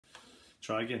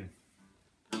Try again.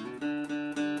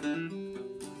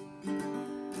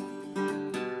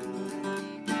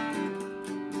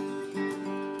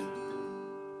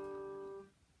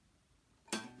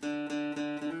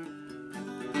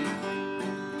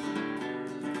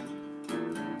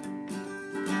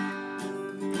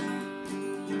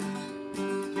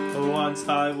 Once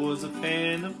I was a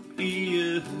fan of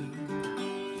beer.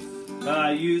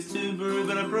 I used to brew,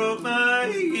 but I broke my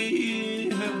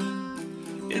ear.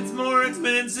 It's more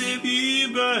expensive year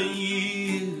by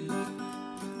year,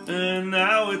 and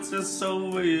now it's just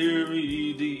so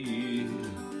very dear.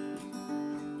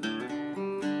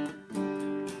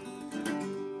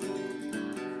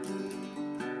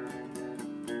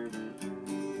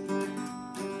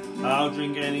 I'll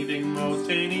drink anything most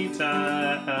any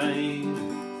time.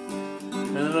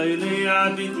 And lately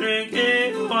I've been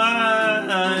drinking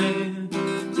wine,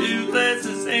 2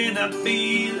 glasses and I'm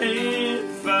feeling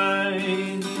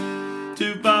fine,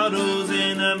 2 bottles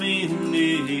and I'm in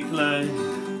decline.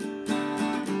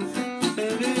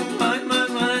 Baby,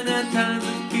 wine, at times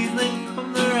it's easily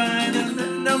from the Rhine, and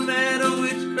then no matter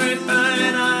which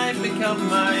grapevine, I become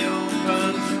my own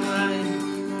punchline.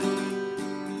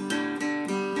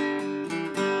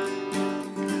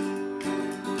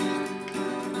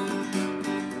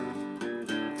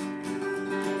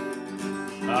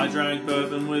 I drank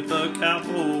bourbon with a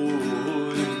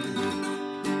cowboy.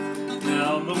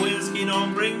 Now the whiskey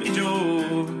don't bring me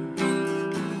joy.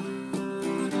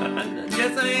 I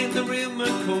guess I ain't the real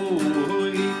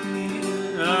McCoy.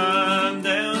 I'm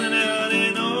down and out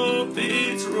in Old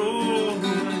Fitzroy.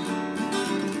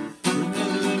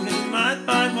 My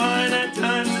fine wine at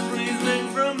times is Riesling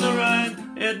from the Rhine.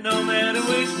 Yet no matter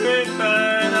which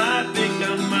grapevine, I've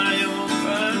become my own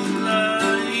punchline.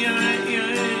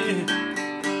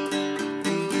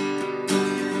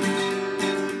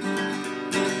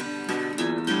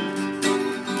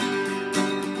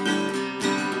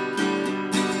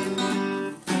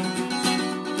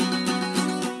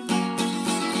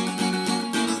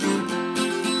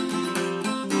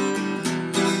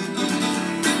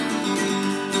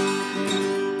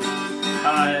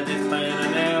 I had this plan I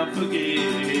never forget.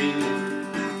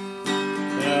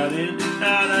 Out in the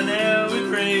night I never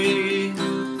regret.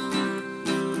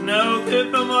 No good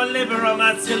for my liver or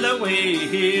my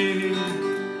silhouette.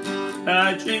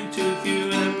 I drink too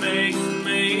few and it makes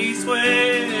me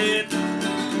sweat.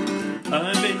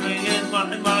 I've been drinking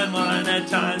wine at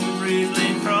times with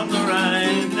Riesling from the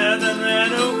Rhine. Doesn't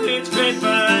matter which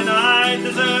grapevine, I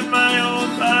deserve my own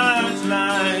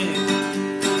punchline.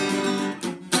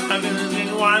 I've been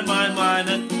drinking wine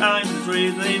at times with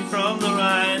Riesling from the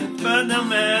Rhine. But no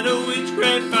matter which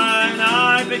grapevine,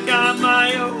 I become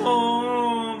my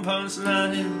own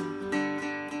punchline.